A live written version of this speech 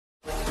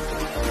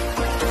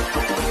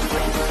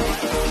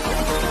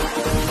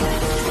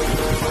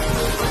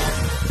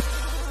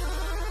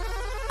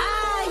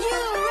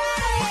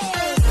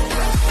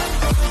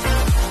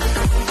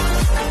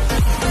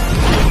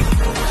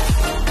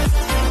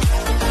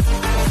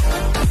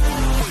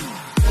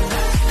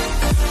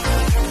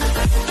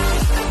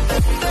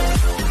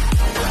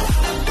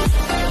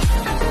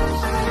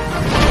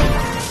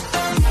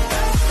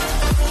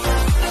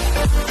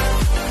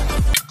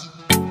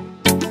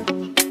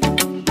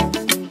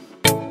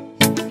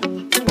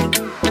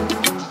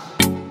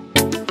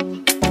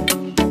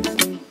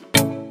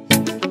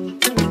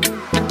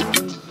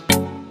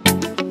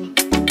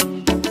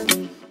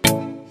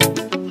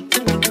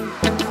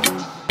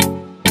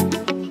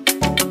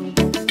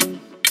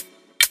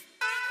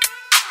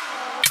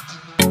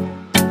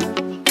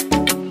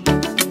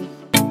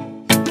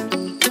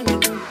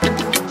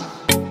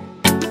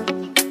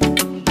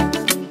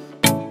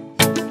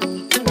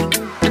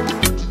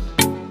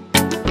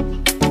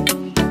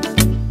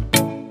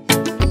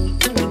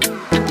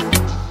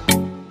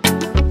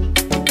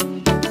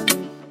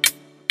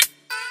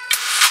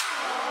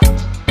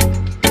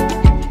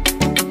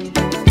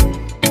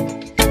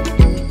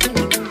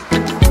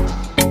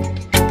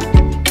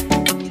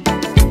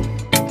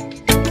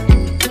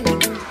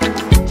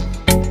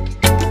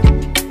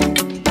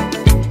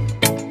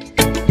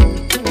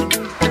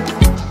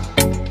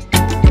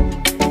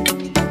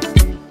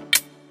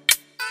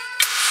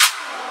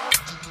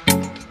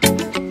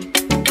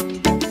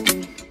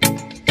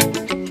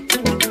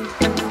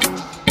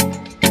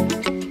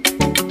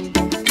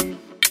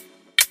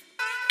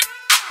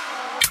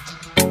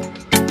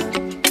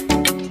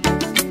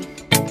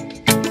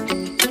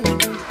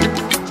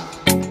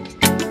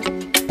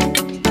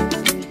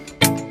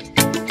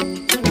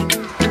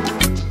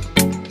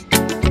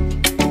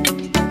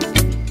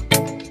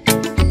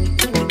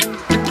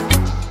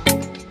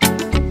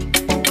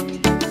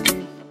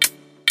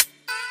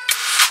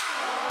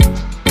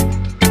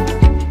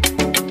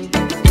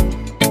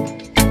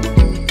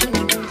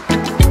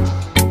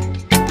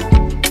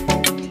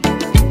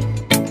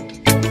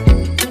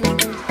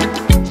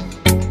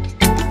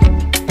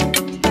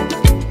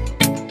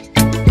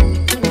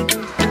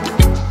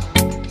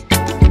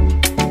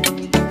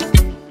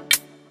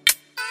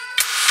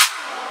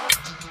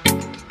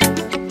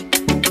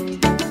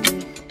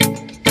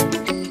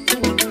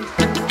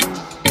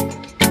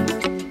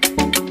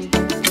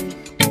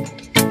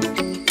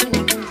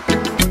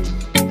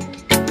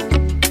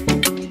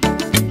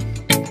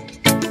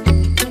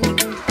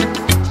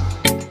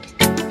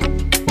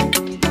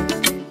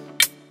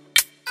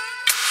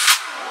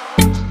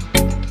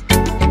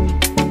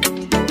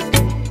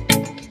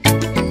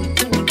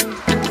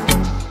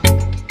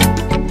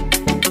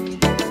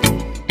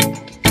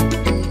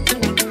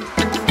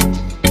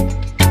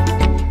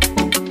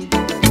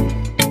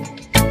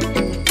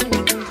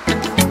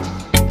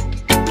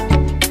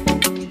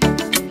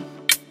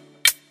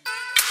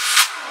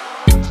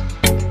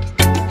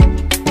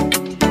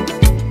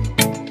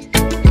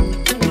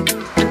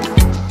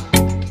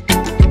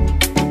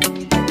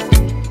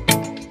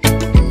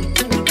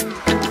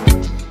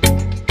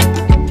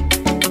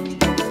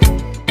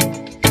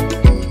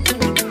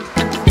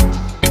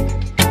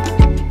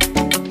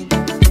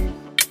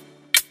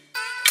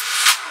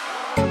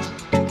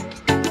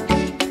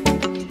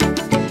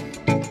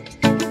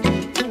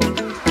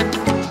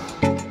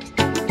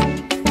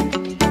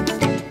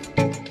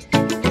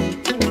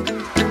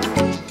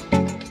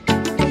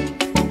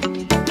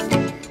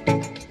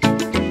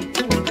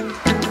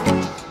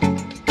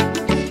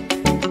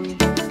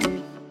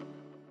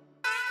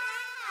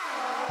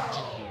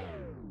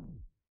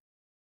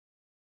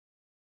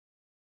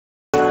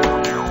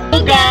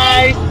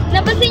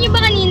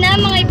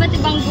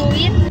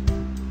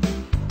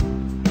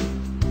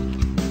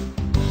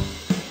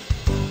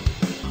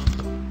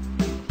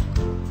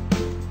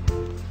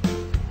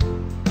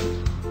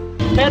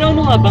Pero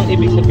ano nga bang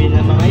ibig sabihin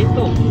ng mga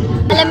ito?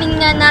 Alamin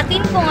nga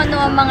natin kung ano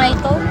ang mga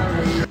ito.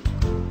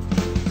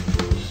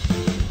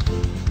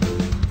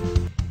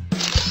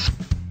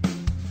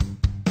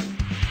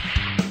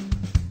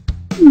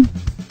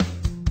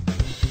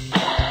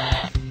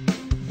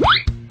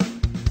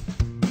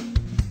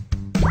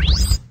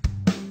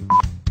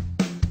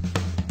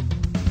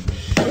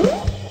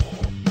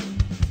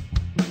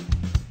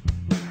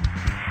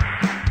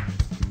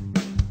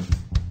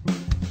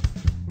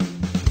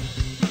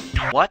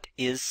 What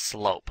is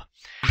slope?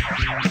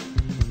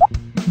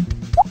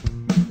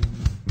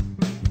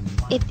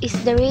 It is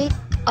the rate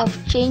of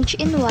change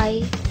in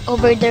y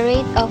over the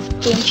rate of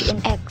change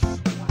in x.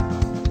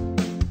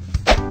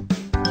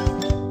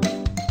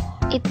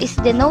 It is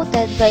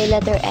denoted by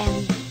letter M.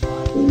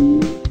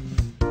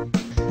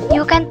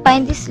 You can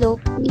find the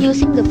slope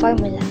using the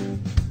formula,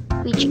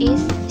 which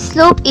is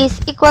slope is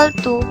equal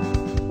to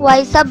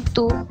y sub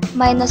 2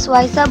 minus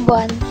y sub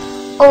 1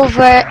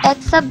 over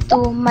x sub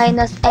 2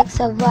 minus x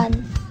sub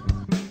 1.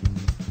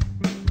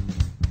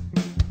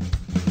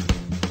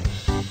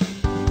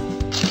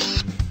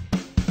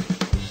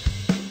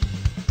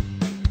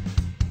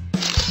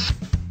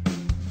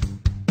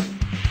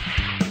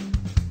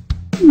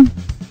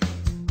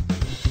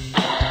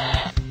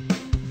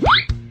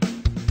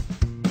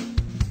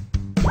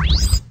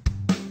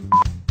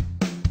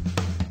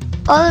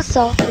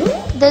 Also,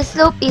 the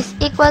slope is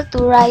equal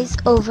to rise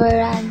over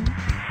run.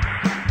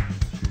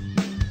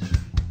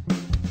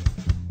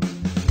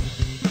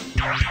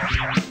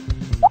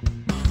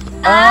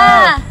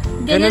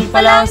 Ganun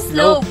pala ang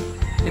slope.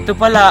 Ito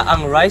pala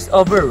ang rise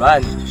over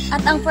run.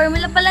 At ang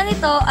formula pala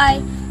nito ay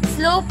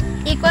slope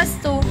equals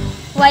to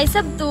y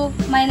sub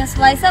 2 minus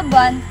y sub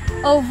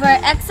 1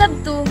 over x sub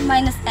 2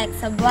 minus x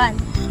sub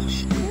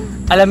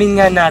 1. Alamin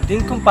nga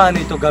natin kung paano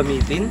ito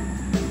gamitin.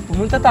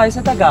 Pumunta tayo sa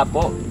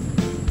Tagapo.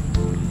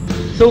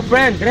 So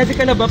friend, ready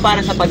ka na ba para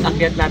sa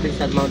pag-akyat natin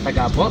sa Mount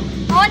Tagapo?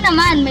 Oo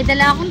naman, may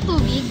dala akong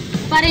tubig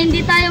para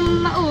hindi tayo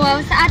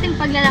mauwaw sa ating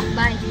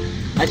paglalakbay.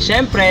 At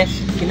syempre,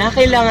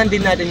 kinakailangan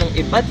din natin ng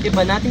iba't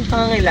iba nating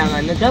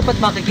pangangailangan na dapat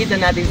makikita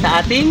natin sa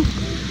ating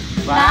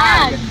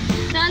bag.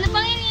 So ano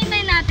pang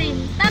hinihintay natin?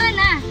 Tara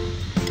na!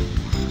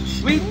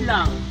 Wait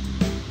lang!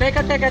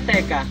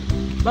 Teka.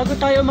 Bago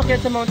tayo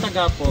umakyat sa Mount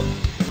Tagapo,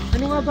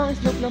 ano nga ba ang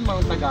slope ng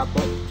Mount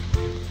Tagapo?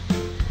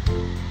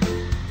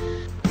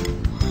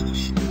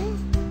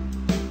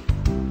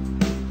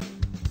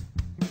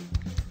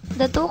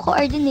 The two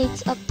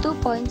coordinates of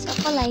 2 points of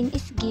a line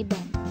is given.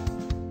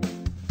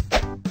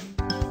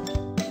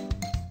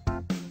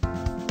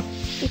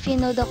 If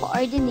you know the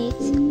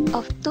coordinates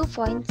of 2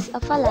 points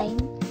of a line,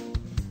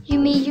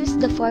 you may use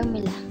the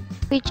formula,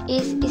 which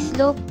is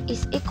slope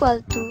is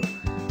equal to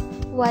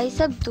y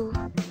sub 2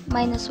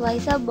 minus y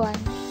sub 1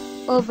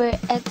 over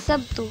x sub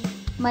 2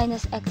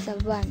 minus x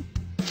sub 1.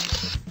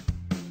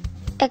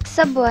 X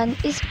sub 1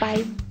 is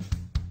 5.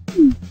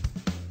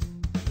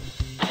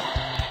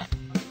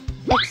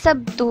 X sub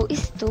 2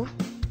 is 2.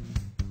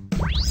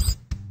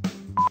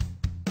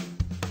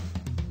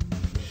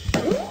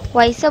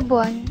 Y sub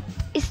 1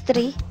 is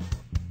 3.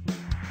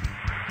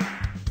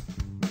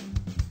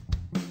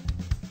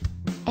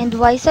 And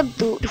y sub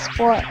 2 is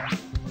 4.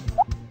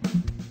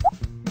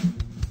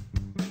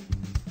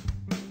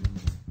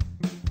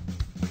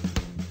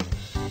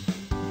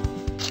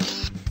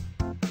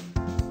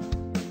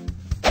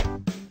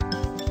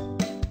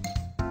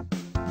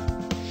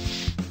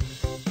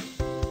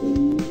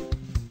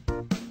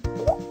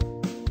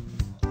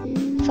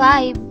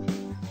 Five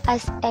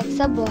as x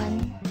sub 1,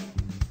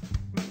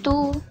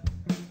 2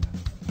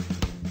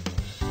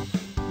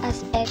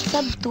 as x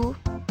sub 2,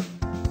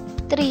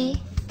 3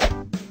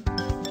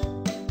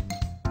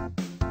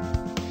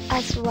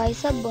 as y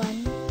sub 1,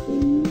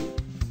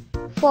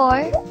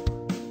 4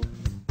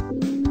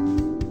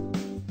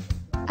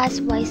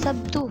 as y sub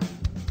 2.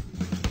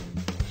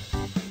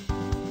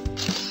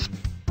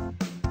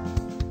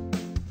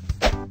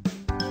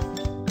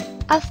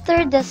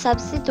 After the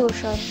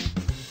substitution,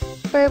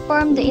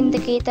 perform the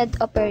indicated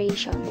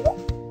operation.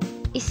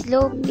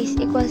 Slope is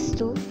equals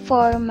to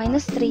 4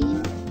 minus 3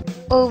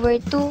 over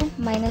 2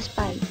 minus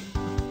 5.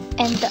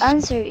 And the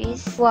answer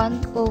is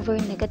 1 over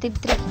negative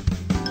 3.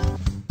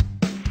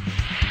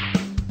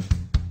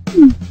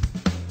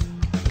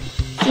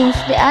 Since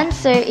the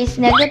answer is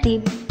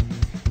negative,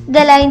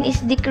 the line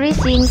is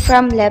decreasing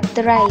from left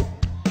to right.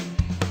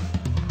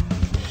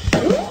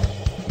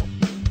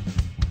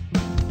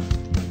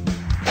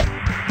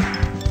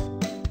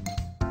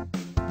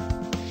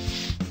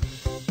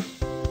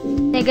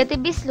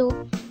 Negative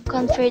slope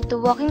compared to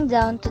walking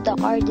down to the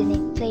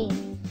coordinate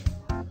plane.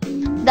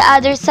 The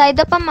other side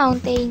of a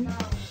mountain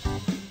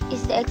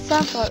is the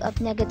example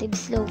of negative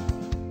slope.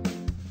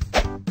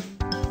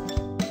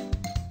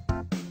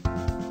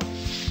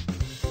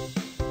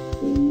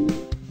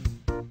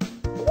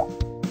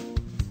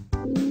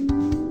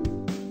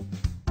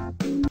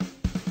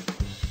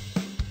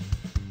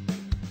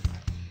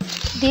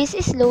 This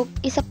slope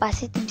is a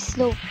positive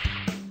slope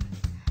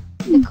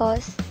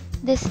because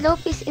the slope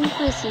is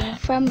increasing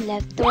from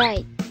left to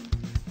right.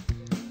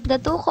 The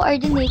two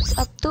coordinates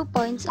of 2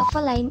 points of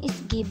a line is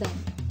given.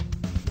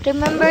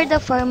 Remember the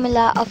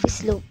formula of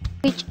slope,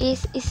 which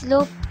is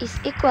slope is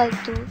equal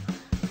to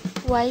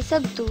y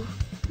sub 2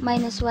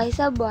 minus y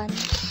sub 1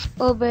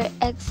 over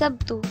x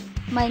sub 2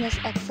 minus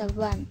x sub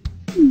 1.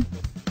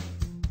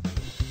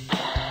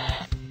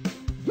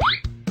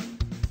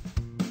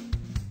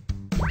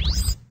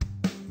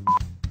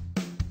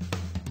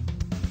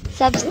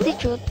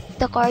 Substitute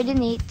the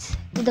coordinates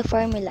to the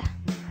formula.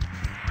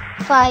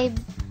 5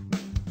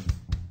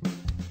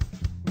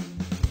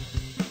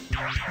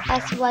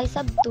 as y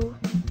sub 2,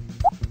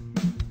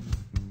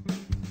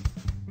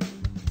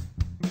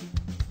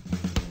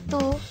 2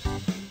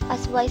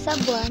 as y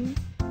sub 1,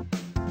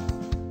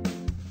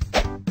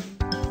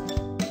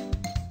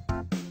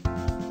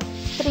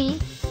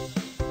 3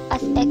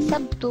 as x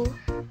sub 2,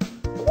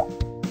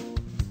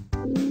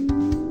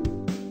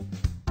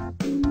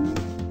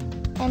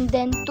 and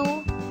then 2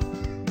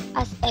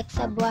 as x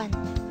sub 1.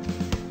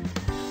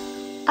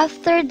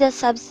 After the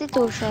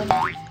substitution,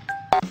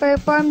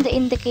 perform the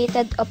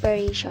indicated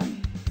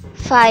operation.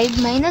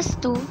 5 minus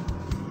 2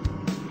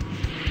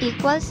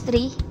 equals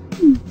 3.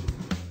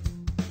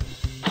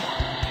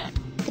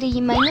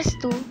 3 minus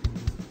 2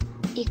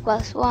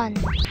 equals 1.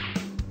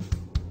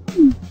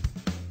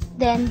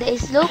 Then the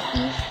slope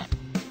is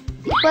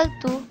equal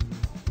to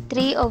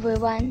 3 over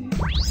 1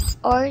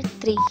 or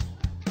 3.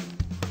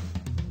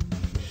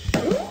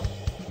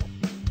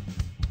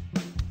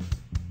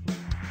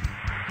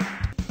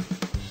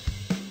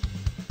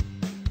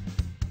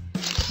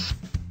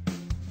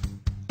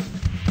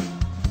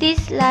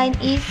 This line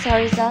is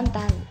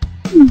horizontal.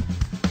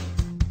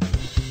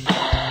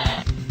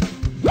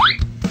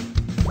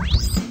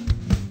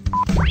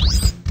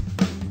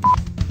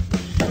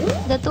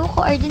 The two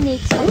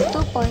coordinates of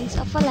 2 points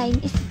of a line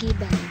is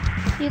given.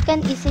 You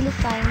can easily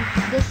find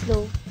the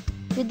slope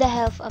with the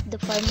help of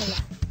the formula.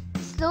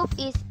 Slope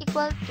is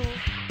equal to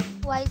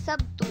y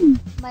sub 2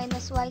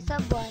 minus y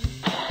sub 1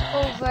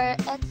 over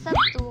x sub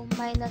 2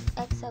 minus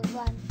x sub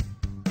 1.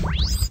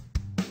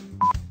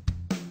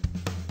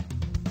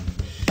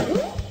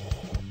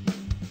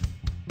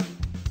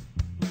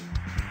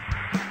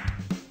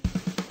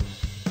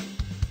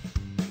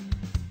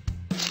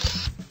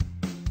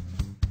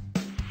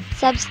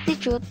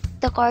 Substitute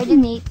the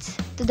coordinates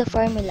to the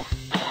formula.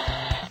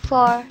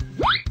 4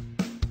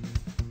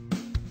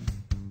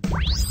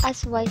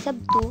 as y sub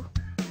 2,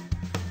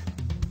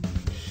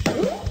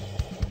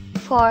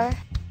 4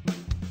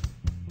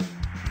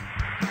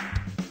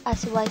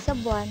 as y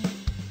sub 1,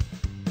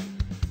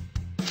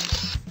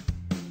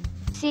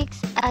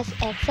 6 as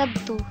x sub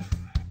 2,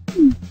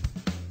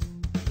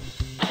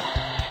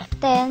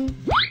 10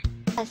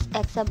 as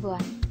x sub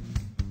 1.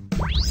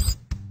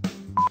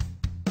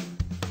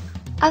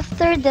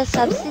 After the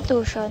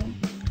substitution,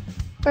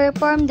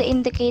 perform the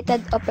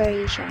indicated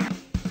operation.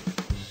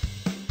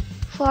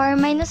 4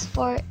 minus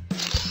 4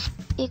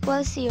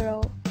 equals 0.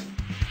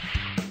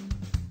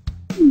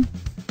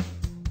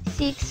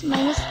 6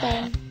 minus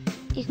 10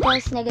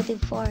 equals negative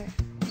 4.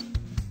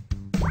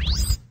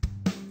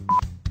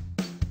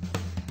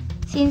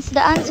 Since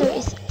the answer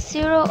is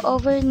 0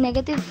 over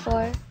negative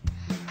 4,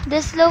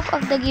 the slope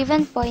of the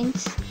given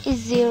points is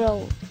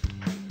 0.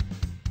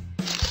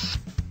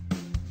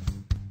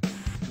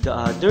 The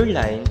other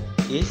line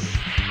is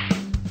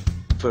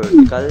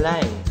vertical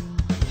line.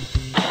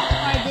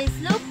 Or the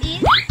slope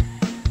is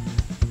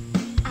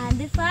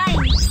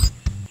undefined.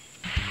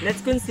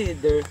 Let's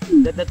consider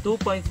that the 2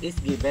 points is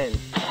given,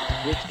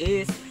 which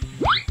is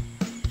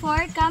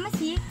 4,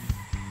 6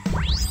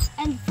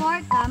 and 4,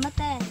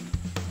 10.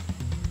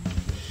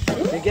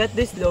 we get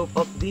the slope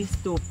of these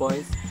 2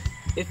 points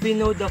if we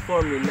know the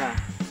formula.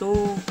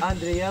 So,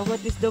 Andrea,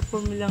 what is the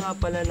formula nga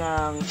pala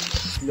ng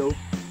slope?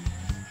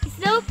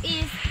 Slope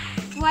is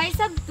y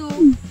sub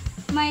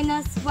 2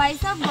 minus y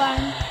sub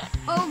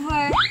 1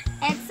 over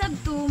x sub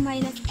 2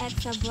 minus x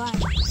sub 1.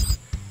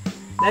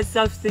 Let's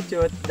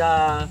substitute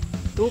the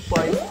 2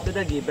 points to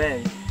the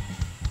given.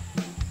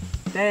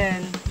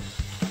 10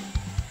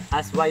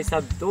 as y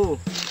sub 2,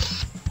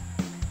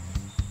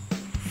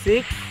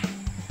 6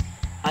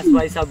 as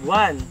y sub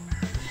 1,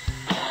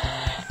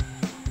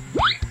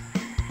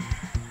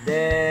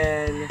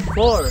 then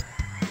 4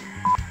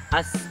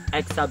 as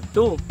x sub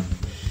 2,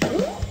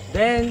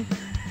 then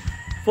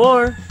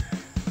 4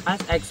 as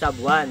x sub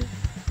 1.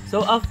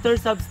 So after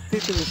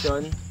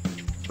substitution,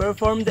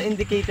 perform the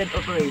indicated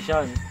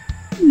operation.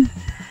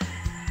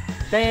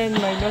 10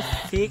 minus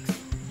 6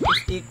 is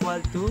equal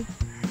to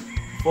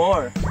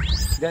 4.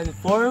 Then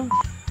 4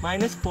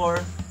 minus 4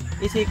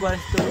 is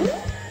equals to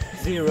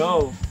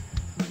 0.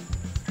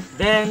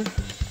 Then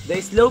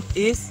the slope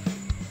is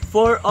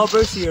 4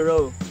 over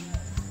 0,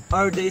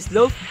 or the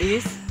slope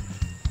is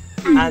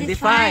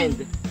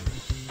undefined.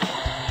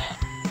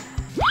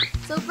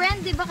 So friend,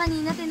 di ba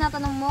kanina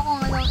tinatanong mo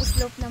kung ano ang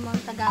slope ng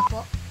Mount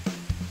Tagapo?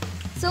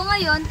 So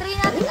ngayon, try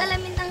natin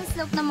alamin ang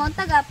slope ng Mount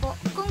Tagapo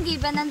kung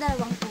given ang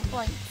dalawang 2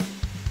 points.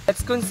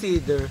 Let's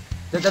consider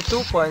that the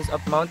 2 points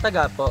of Mount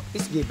Tagapo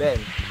is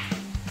given.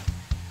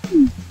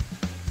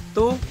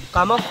 2,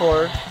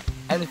 4,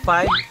 and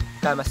 5,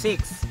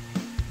 6.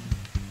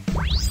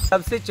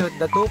 Substitute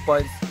the 2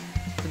 points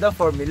to the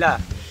formula,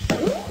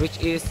 which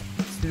is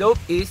slope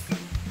is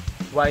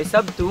y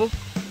sub 2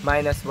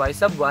 minus y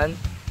sub 1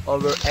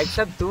 over x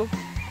sub 2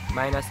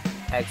 minus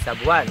x sub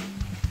 1.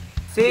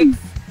 6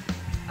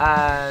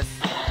 as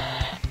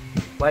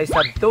y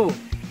sub 2.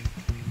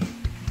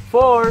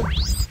 4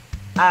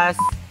 as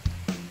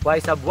y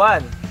sub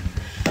 1.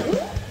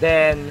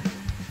 Then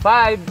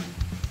 5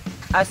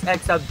 as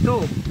x sub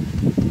 2.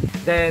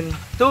 Then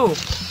 2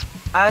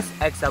 as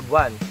x sub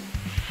 1.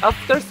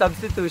 After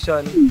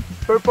substitution,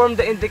 perform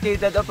the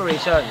indicated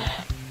operation.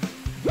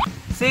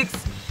 6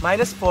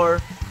 minus 4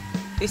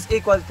 is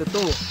equal to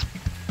 2.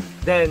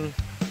 Then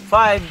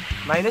 5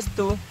 minus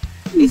 2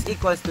 is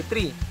equals to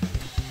 3.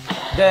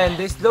 Then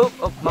the slope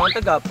of Mount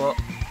Agapo,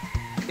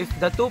 if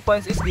the 2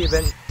 points is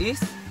given, is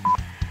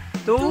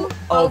 2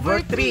 over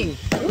 3.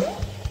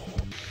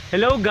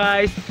 Hello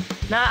guys!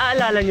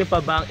 Naaalala nyo pa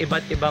ba ang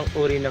iba't ibang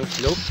uri ng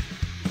slope?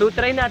 So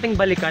try nating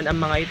balikan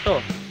ang mga ito.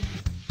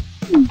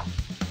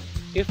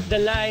 If the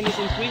line is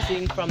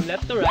increasing from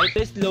left to right,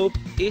 the slope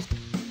is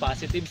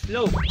positive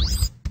slope.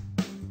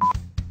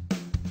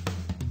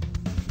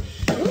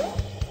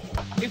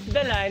 If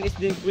the line is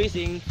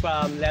decreasing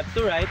from left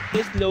to right,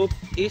 the slope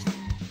is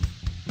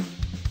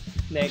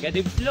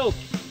negative slope.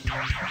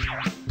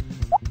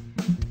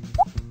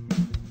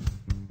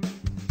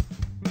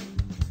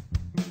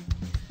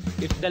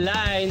 If the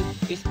line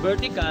is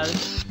vertical,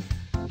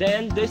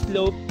 then the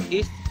slope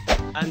is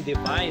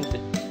undefined.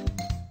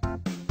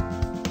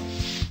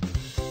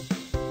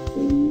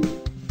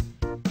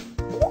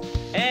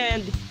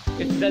 And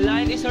if the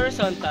line is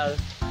horizontal,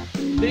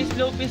 the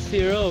slope is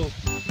 0.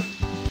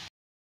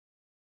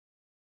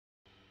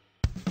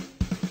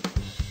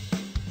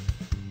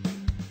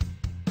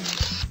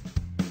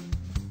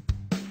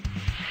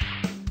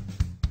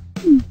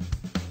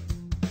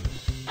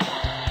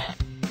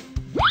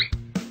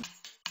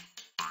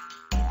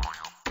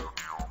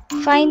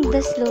 Find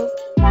the slope.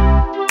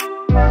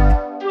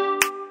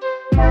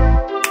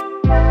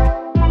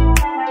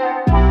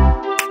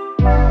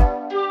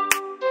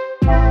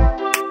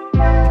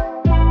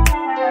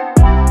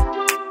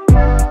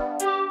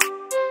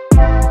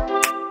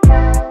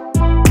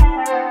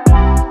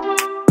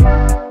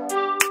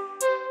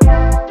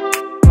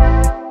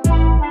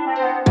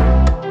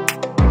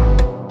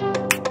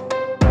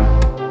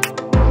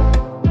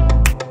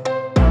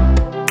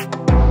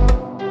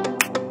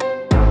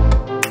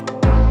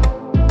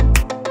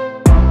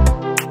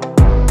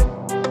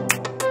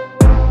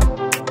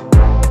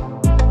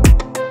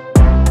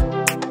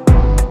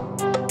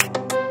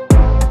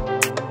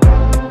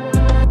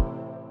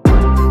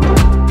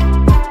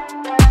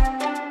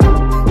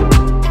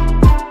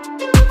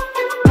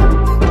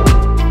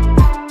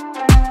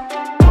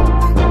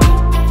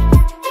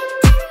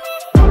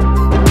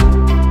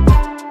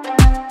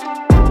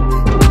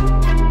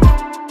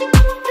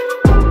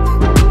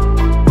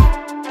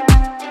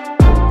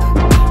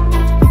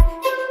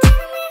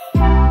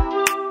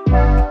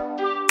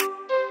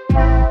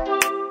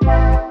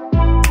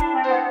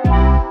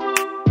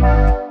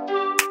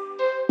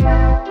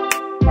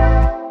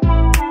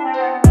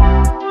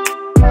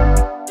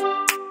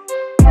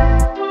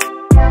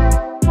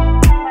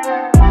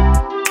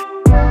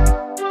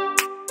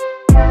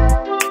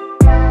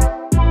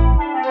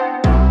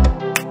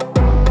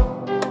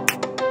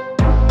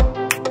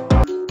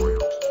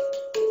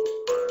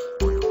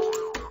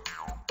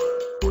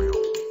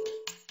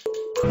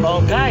 Oh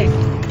guys,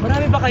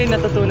 marami ba kayong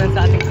natutunan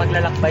sa ating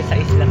paglalakbay sa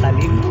Isla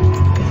Talim?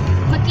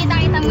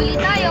 Magkita-kita muli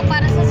tayo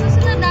para sa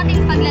susunod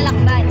nating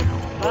paglalakbay.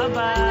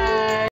 Bye-bye!